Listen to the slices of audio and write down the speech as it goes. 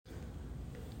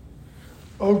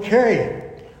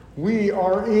Okay, we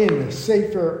are in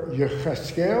Sefer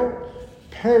Yechezkel,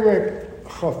 Perek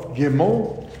Chaf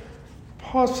Gimel,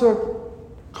 Pasuk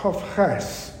Chaf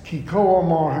Ches, Ki Ko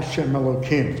Amar Hashem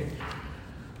Elokim.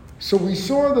 So we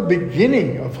saw the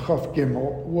beginning of Chaf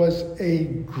Gimel was a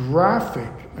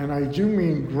graphic, and I do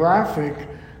mean graphic,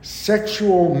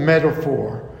 sexual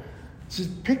metaphor,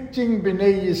 depicting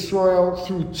Bnei Yisrael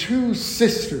through two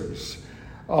sisters,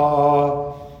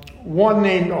 one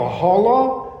named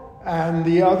Ahala, and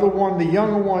the other one, the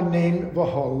younger one, named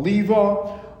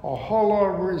Vahaliva.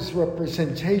 Ahala is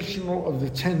representational of the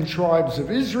 10 tribes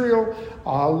of Israel.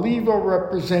 Ahaliva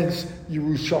represents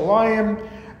Yerushalayim,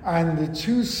 and the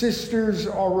two sisters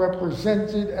are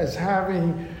represented as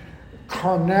having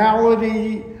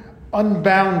carnality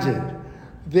unbounded.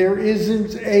 There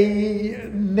isn't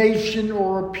a nation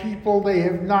or a people they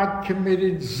have not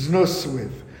committed znus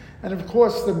with. And of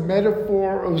course, the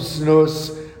metaphor of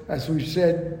znus, as we've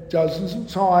said dozens of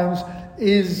times,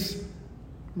 is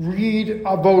read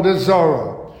Avodah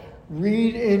Zarah.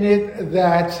 Read in it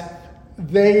that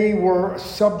they were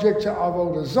subject to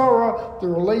Avodah Zarah. The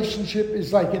relationship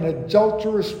is like an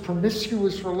adulterous,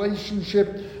 promiscuous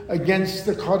relationship against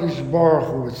the Kadosh Baruch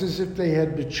Hu. It's as if they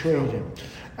had betrayed him.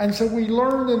 And so we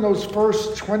learned in those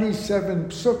first 27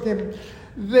 psukim,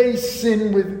 they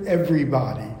sin with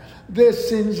everybody. Their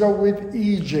sins are with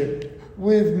Egypt,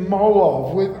 with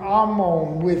Moab, with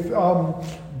Ammon, with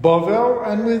Bavel,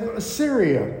 and with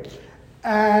Assyria.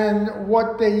 And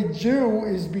what they do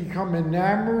is become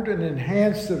enamored and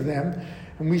enhanced of them.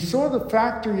 And we saw the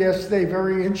factor yesterday,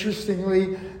 very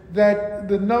interestingly, that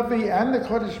the Navi and the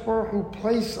Kadosh Baruch Hu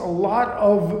place a lot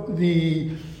of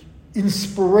the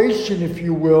inspiration, if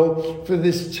you will, for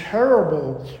this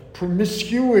terrible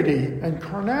promiscuity and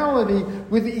carnality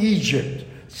with Egypt.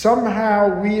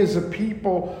 Somehow we as a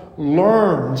people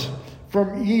learned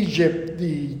from Egypt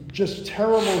the just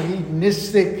terrible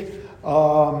hedonistic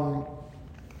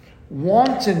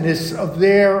wantonness of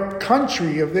their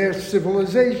country, of their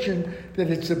civilization, that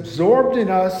it's absorbed in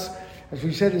us. As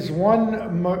we said, as one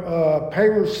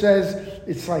Perush says,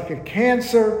 it's like a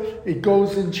cancer. It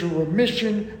goes into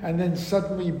remission and then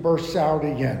suddenly bursts out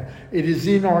again. It is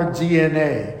in our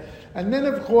DNA. And then,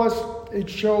 of course, it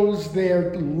shows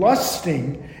their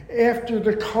lusting after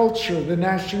the culture, the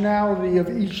nationality of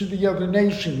each of the other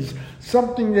nations,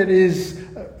 something that is,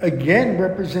 again,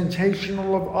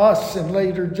 representational of us in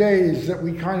later days, that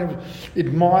we kind of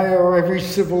admire every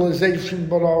civilization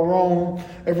but our own,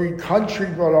 every country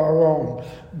but our own.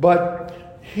 But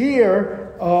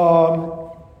here,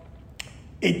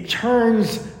 it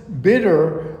turns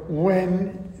bitter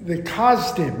when the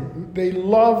Kasdim, they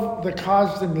love the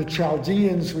Kasdim, the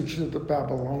Chaldeans, which are the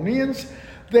Babylonians.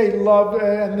 They love,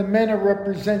 and the men are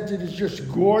represented as just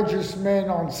gorgeous men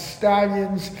on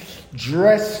stallions,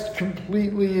 dressed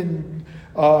completely in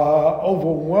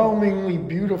overwhelmingly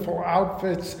beautiful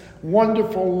outfits,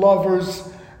 wonderful lovers.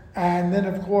 And then,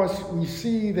 of course, we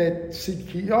see that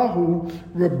Tzidkiyahu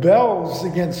rebels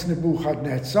against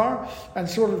Nebuchadnezzar, and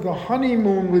sort of the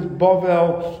honeymoon with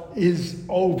Bavel is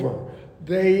over.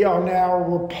 They are now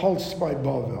repulsed by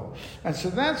Bavel. And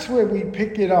so that's where we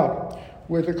pick it up,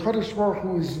 where the Kadosh Baruch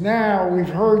Hu is now, we've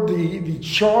heard the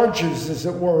charges, as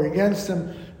it were, against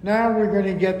him. Now we're going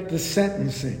to get the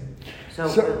sentencing.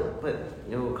 But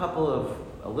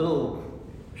a little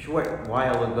short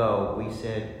while ago, we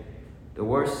said the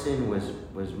worst sin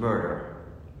was murder,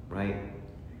 right?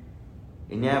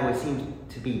 And now it seems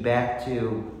to be back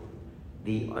to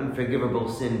the unforgivable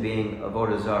sin being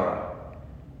Avodah Zarah.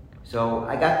 So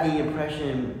I got the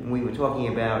impression when we were talking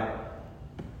about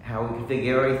how we could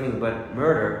figure everything but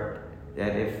murder,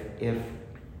 that if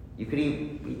you could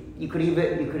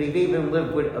even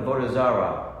live with Avodah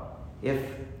Zarah if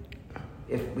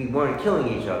we weren't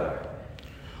killing each other.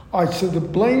 All right, so the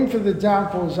blame for the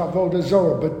downfall is Avodah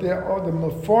Zarah, but there are the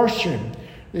Mefarshim.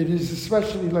 It is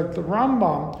especially like the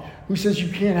Rambam, who says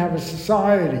you can't have a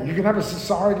society. You can have a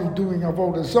society doing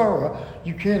Avodah Zarah.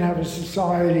 You can't have a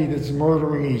society that's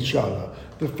murdering each other.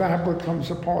 The fabric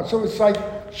comes apart. So it's like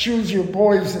choose your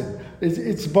poison.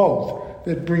 It's both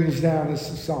that brings down a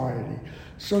society.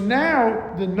 So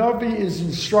now the Navi is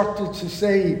instructed to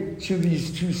say to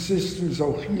these two sisters,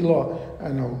 Ohila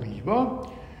and Oliva,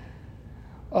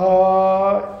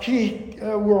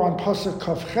 we're on Pasuk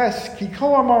Kaf Ches, Ki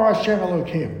Ko Amar Hashem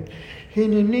Elokim,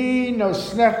 Hineni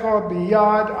nosnecha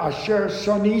biyad asher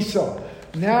sonisa.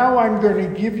 Now I'm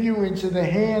going to give you into the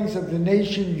hands of the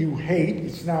nation you hate.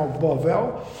 It's now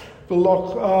Bavel.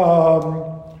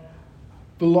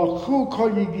 V'lakhu kol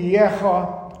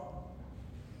yigiecha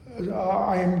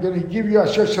I am going to give you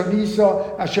Asher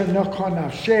Sonisa, Asher Nakon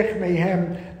Nafshech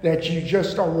Mehem, that you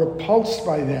just are repulsed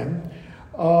by them.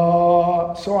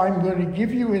 So I'm going to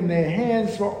give you in their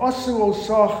hands for Asu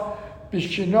Osach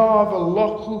Bishinav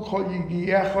Alokhu Kol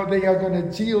Yigiecha. They are going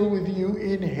to deal with you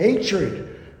in hatred.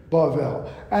 Bavel.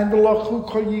 And they're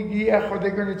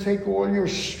going to take all your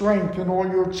strength and all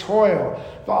your toil.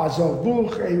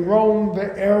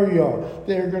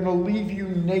 They're going to leave you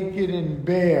naked and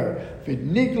bare.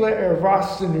 And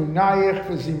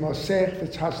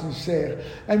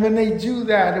when they do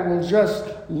that, it will just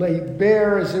lay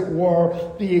bare, as it were,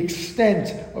 the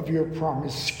extent of your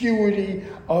promiscuity,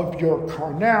 of your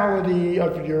carnality,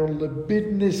 of your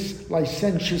libidinous,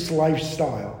 licentious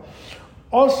lifestyle.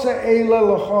 And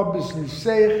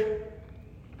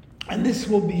this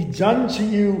will be done to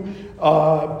you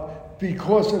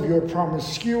because of your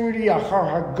promiscuity,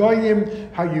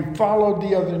 how you followed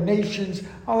the other nations,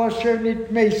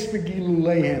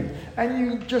 and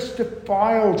you just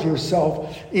defiled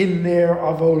yourself in their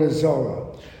avodah zarah.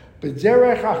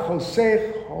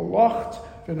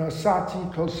 And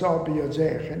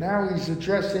now he's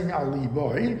addressing Ali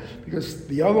Boy, because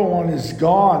the other one is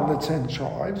gone, the 10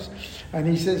 tribes. And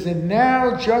he says, and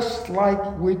now, just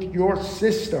like with your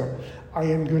sister, I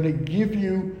am going to give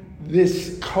you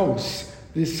this kos,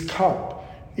 this cup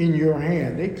in your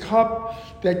hand. A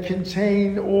cup that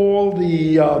contained all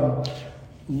the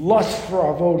lust for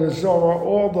avodah zarah,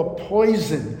 all the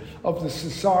poison of the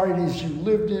societies you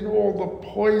lived in, all the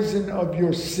poison of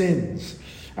your sins.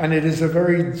 And it is a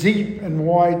very deep and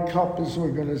wide cup, as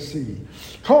we're going to see.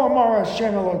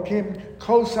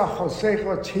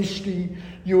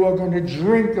 You are going to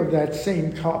drink of that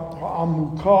same cup.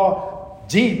 Amukah,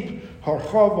 deep,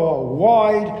 harchava,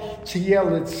 wide,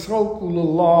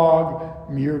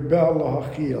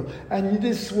 and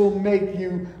this will make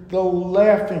you the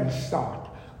laughing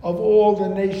stock of all the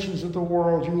nations of the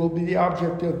world. You will be the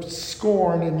object of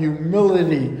scorn and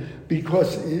humility,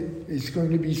 because it is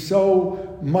going to be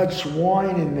so much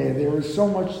wine in there. There is so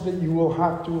much that you will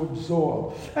have to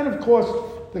absorb. And of course,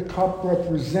 the cup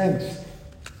represents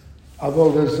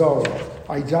avodah zarah,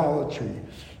 idolatry.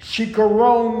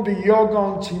 Shikaron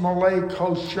b'yogon timolei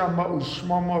kos shama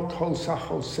ushmama kos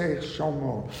hachosech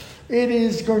shomo. It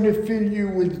is going to fill you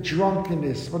with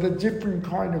drunkenness, but a different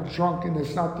kind of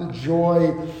drunkenness, not the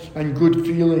joy and good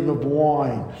feeling of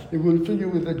wine. It will fill you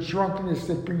with a drunkenness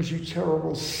that brings you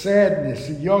terrible sadness.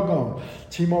 Yogon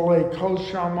timolei kos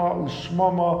shama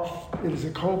ushmama. It is a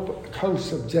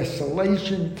kos of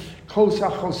desolation. Kos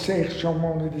hachosech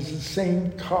shomo. It is the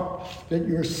same cup that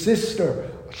your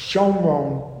sister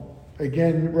Shomron,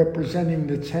 again representing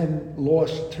the 10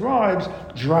 lost tribes,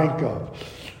 drank of.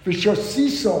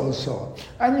 V'shasisa also,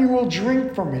 and you will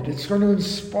drink from it. It's going to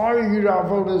inspire you to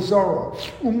avodah zarah.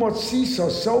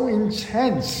 Umotsisa, so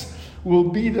intense will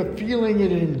be the feeling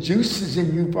it induces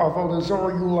in you for avodah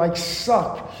zarah. You like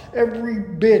suck every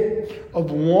bit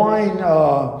of wine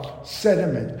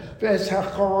sediment. V'es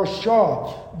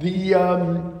hacharashah,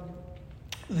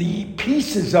 the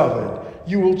pieces of it.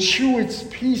 You will chew its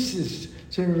pieces.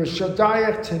 To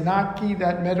Shadayach Tanaki,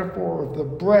 that metaphor of the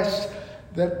breast,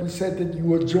 that we said that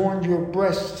you adorned your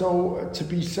breast so to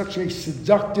be such a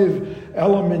seductive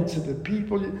element to the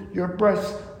people, your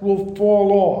breast will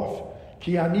fall off.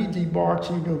 Ki ani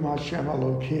dibarti b'm Hashem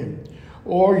Elokim.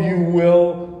 Or you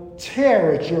will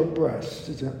tear at your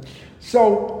breast.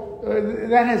 So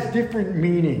that has different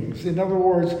meanings. In other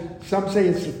words, some say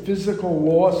it's the physical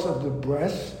loss of the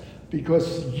breast,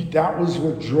 because that was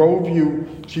what drove you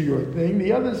to your thing.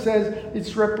 The other says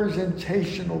it's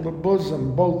representational, the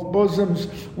bosom, both bosoms.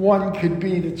 One could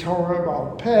be the Torah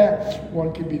Baal Peh,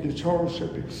 one could be the Torah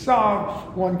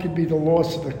Shebiksav, one could be the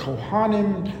loss of the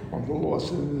Kohanim, or the loss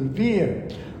of the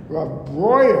Nevi'im. Rav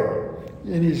Breuer,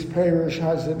 in his parish,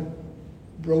 has a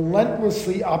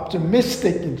relentlessly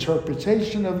optimistic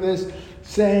interpretation of this,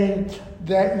 saying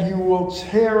that you will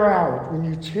tear out, when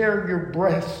you tear your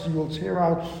breasts, you will tear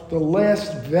out the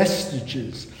last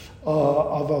vestiges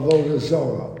of avodah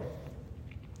zarah.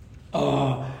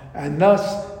 And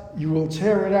thus, you will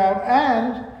tear it out.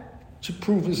 And to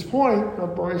prove his point,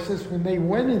 Rabbi says, when they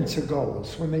went into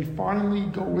Golus, when they finally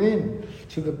go in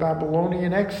to the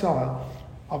Babylonian exile,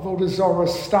 avodah zarah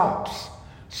stops.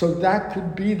 So that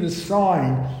could be the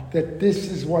sign that this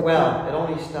is what... Well, it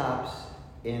only stops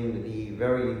in the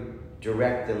very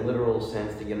direct and literal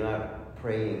sense that you're not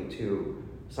praying to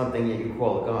something that you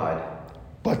call a God.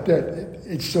 But that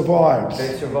it survives.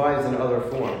 That it survives in other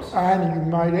forms. And you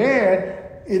might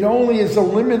add, it only is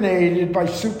eliminated by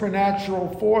supernatural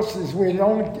forces where it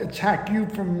don't attack you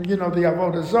from, the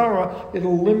avodah zarah. It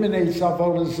eliminates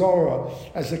avodah zarah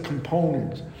as a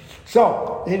component.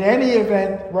 So, in any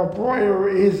event, Rav Breuer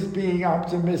is being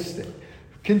optimistic.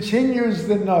 Continues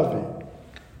the Navi.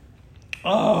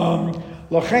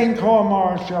 L'chein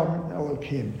k'amar Hashem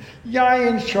Elokim,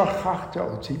 Yayin shachachta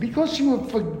oti, because you have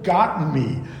forgotten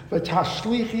me,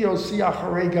 v'tashlichi osi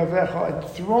acharei gavecha, and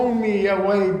thrown me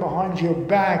away behind your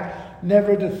back,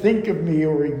 never to think of me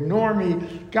or ignore me,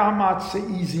 gamat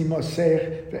se'izi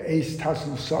masech ve'es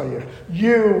tasu sayich.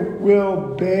 You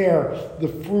will bear the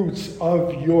fruits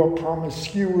of your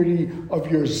promiscuity, of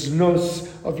your znus,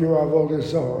 of your avodah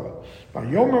zarah.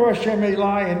 Yomer Hashem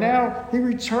Eli, and now he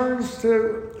returns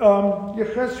to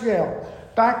Yechezkel,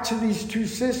 back to these two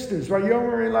sisters.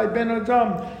 Yomer Eli ben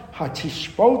Adam,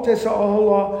 hatishpot es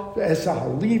ha'olah ve'es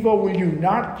ha'haliva, will you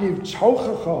not give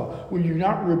tochacha, will you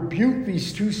not rebuke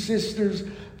these two sisters?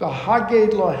 The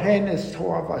haged lahen es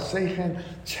Torah v'aseichen,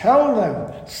 tell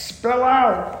them, spell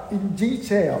out in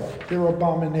detail their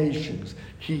abominations.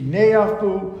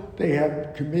 Hineafu, they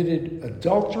have committed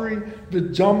adultery.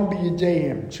 V'dam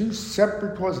b'yadeim, two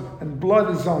separate causes, and blood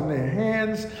is on their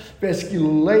hands.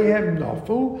 V'eskiluleihem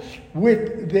nafu,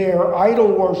 with their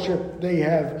idol worship they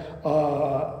have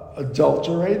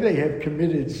adulterated, they have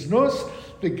committed znus.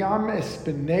 V'gam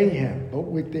espenehem, but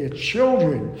with their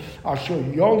children, asher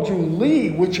yoldu li,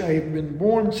 which have been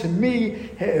born to me,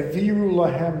 he'eviru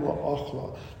lahem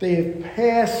la'achla. They have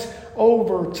passed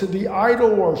over to the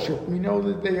idol worship. We know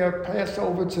that they have passed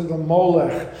over to the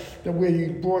molech, that where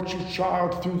you brought your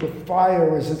child through the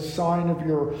fire as a sign of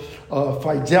your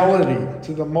fidelity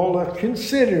to the molech,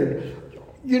 considered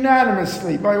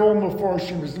unanimously by all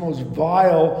Mefarshim is the most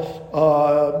vile,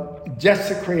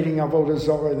 desecrating avodah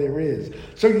zarah there is.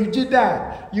 So you did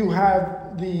that. You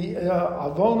have the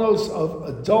avonos of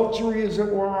adultery, as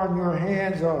it were, on your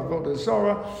hands, avodah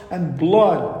zarah, and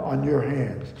blood on your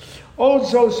hands. Moreover,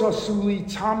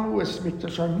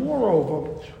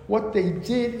 what they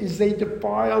did is they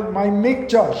defiled my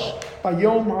mikdash by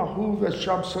Yom Hahu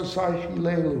v'Shabsosai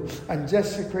Hilelu, and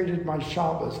desecrated my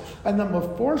Shabbos. And the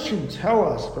Mefarshim tell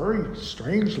us, very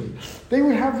strangely, they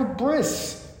would have the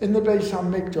bris in the Beis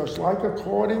HaMikdash, like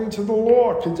according to the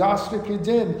law, Kedas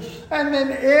v'Kedin. And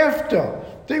then after,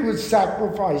 they would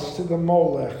sacrifice to the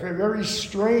Molech, a very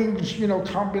strange,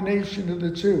 combination of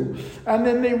the two. And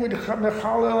then they would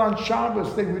mechalel on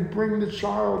Shabbos, they would bring the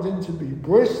child in to be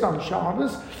brised on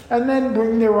Shabbos, and then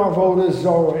bring their avodah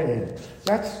zarah in.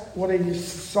 That's what a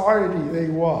society they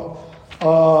were.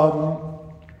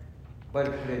 But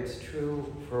it's true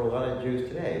for a lot of Jews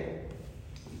today.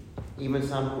 Even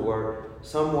some who are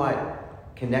somewhat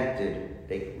connected,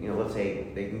 they, let's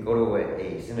say they can go to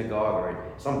a synagogue or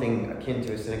something akin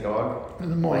to a synagogue, in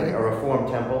the morning, like a Reform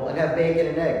temple, and have bacon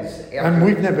and eggs. And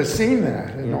we've never seen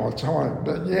that in our time,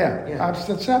 but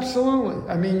that's absolutely.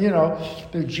 I mean,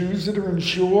 the Jews that are in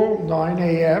shul 9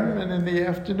 a.m. and in the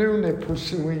afternoon they're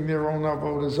pursuing their own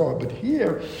avodah zarah. But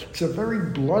here it's a very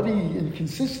bloody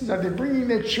inconsistent. They're bringing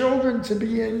their children to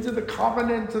be into the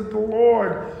covenant of the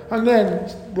Lord, and then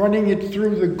running it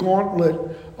through the gauntlet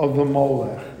of the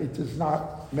molech. It does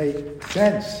not make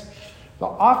sense.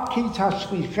 And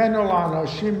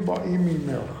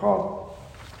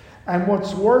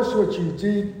what's worse, what you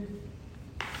did,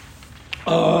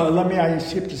 I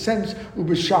skip the sentence, when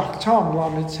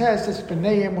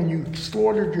you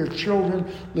slaughtered your children,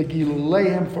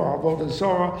 for avodah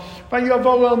zarah,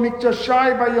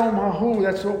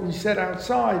 that's what we said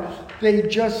outside. They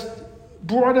just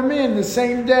brought them in the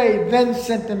same day, then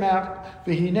sent them out.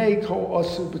 This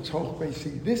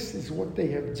is what they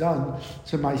have done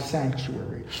to my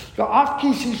sanctuary.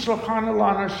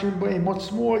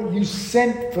 What's more, you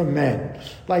sent for men,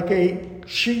 like a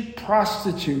cheap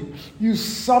prostitute. You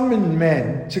summoned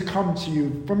men to come to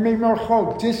you from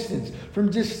distance,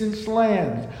 from distant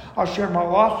lands.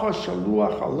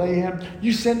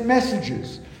 You sent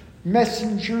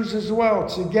messengers as well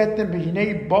to get them.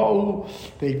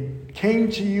 They came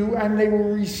to you and they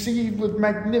were received with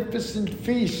magnificent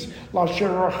feasts.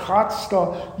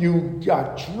 You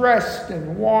got dressed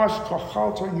and washed.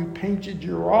 You painted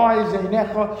your eyes. And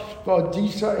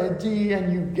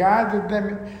you gathered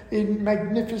them in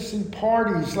magnificent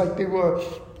parties like they were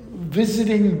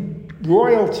visiting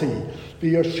royalty.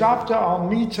 The Yashavta al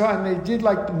Mita, and they did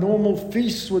like the normal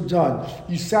feasts were done.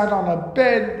 You sat on a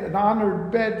bed, an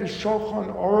honored bed, the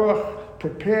Shulchan Aruch,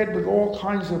 prepared with all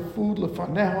kinds of food,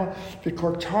 lefaneha, the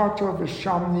kortarta, the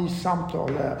shamni samto,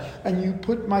 and you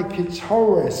put my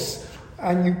ketores,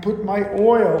 and you put my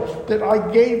oil that I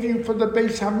gave you for the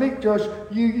Beis HaMikdash,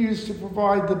 you used to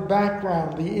provide the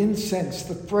background, the incense,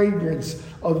 the fragrance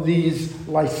of these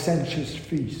licentious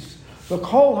feasts. The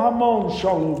Kol Hamon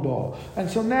Shaluba. And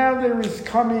so now there is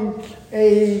coming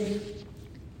a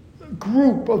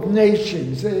group of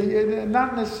nations,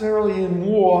 not necessarily in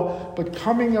war, but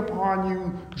coming upon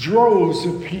you droves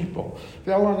of people.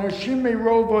 And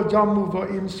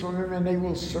they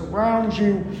will surround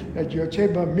you at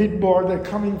Yoteba Midbar. They're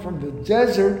coming from the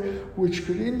desert, which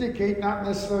could indicate not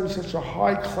necessarily such a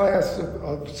high class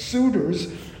of suitors,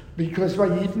 because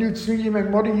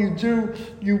and what do?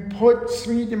 You put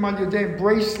smidim on your day,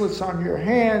 bracelets on your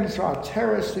hands,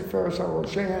 because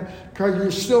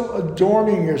you're still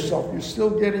adorning yourself. You're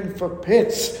still getting for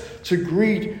pits to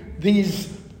greet these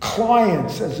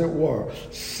clients, as it were.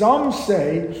 Some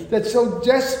say that so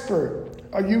desperate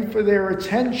are you for their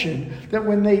attention that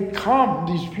when they come,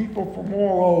 these people from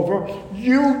all over,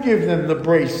 you give them the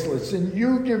bracelets and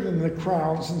you give them the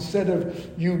crowns instead of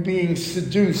you being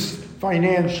seduced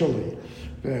financially.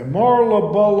 And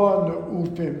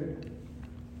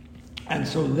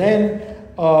so then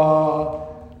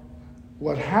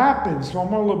what happens,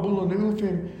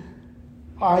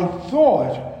 I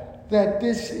thought that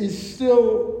this is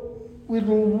still, it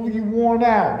will be worn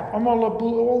out.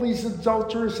 All these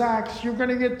adulterous acts, you're going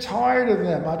to get tired of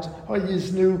them.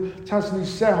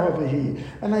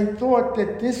 And I thought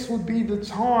that this would be the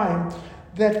time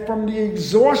that from the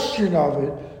exhaustion of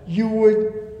it, you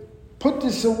would put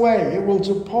this away. It will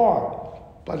depart.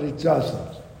 But it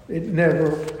doesn't. It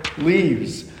never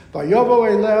leaves. And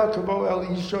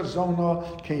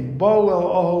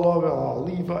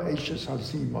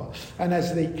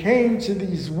as they came to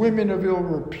these women of ill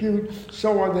repute,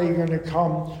 so are they going to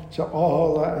come to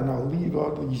Ahola and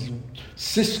Aliva, these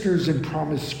sisters in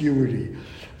promiscuity.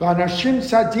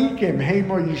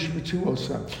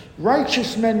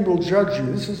 Righteous men will judge you.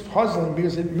 This is puzzling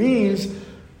because it means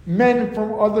men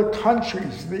from other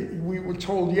countries. We were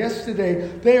told yesterday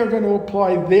they are going to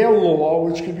apply their law,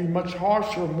 which could be much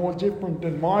harsher, more different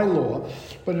than my law.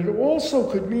 But it also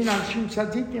could mean Anshim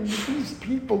Tzadikim, these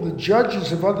people, the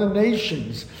judges of other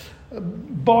nations,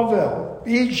 Bavel,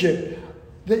 Egypt,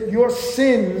 that your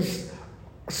sins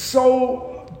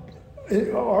so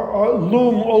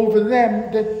loom over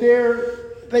them that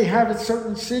they have a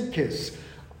certain sidkis.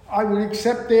 I would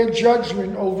accept their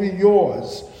judgment over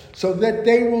yours, so that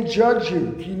they will judge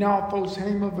you.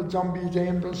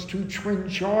 Those two twin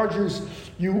charges,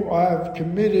 you have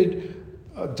committed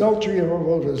adultery of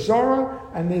Avodah Zarah,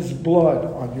 and there's blood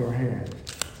on your hand.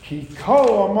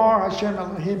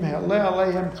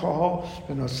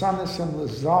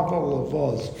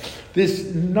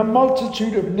 This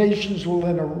multitude of nations will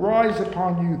then arise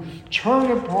upon you,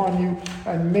 turn upon you,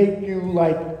 and make you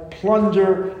like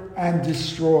plunder and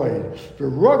destroyed.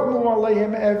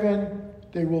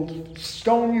 They will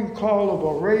stone you, Kol of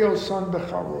Oreo son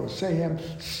becharosehem,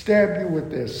 stab you with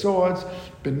their swords.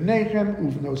 Benechem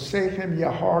uvnosechem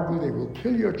yahargu, they will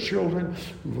kill your children.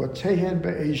 Uvatehem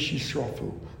be'esh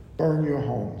yisrofu, burn your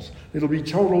homes. It'll be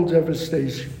total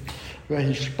devastation.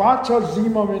 Vehishpata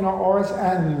zima min ha'aretz,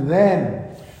 and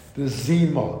then the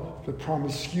zima, the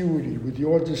promiscuity with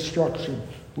your destruction,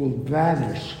 will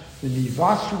vanish. And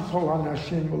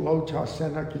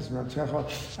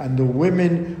the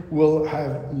women will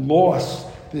have lost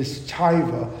this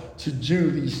taiva to do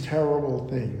these terrible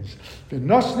things. I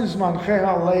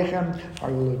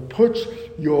will put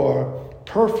your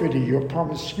perfidy, your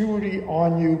promiscuity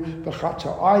on you.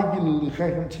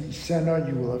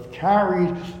 You will have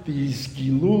carried these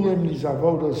gilulim, these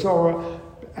avodah zorah,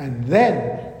 and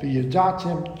then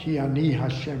v'yadatim ki ani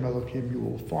Hashem Elokim. You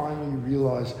will finally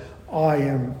realize I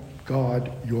am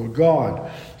God, your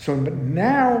God. So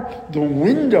now the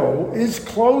window is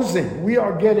closing. We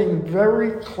are getting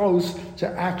very close to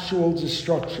actual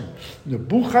destruction.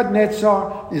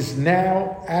 Nebuchadnezzar is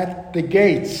now at the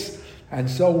gates. And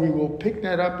so we will pick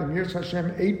that up in Yirtzeh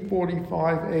Hashem,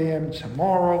 8:45 a.m.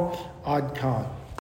 tomorrow. Ad Kan.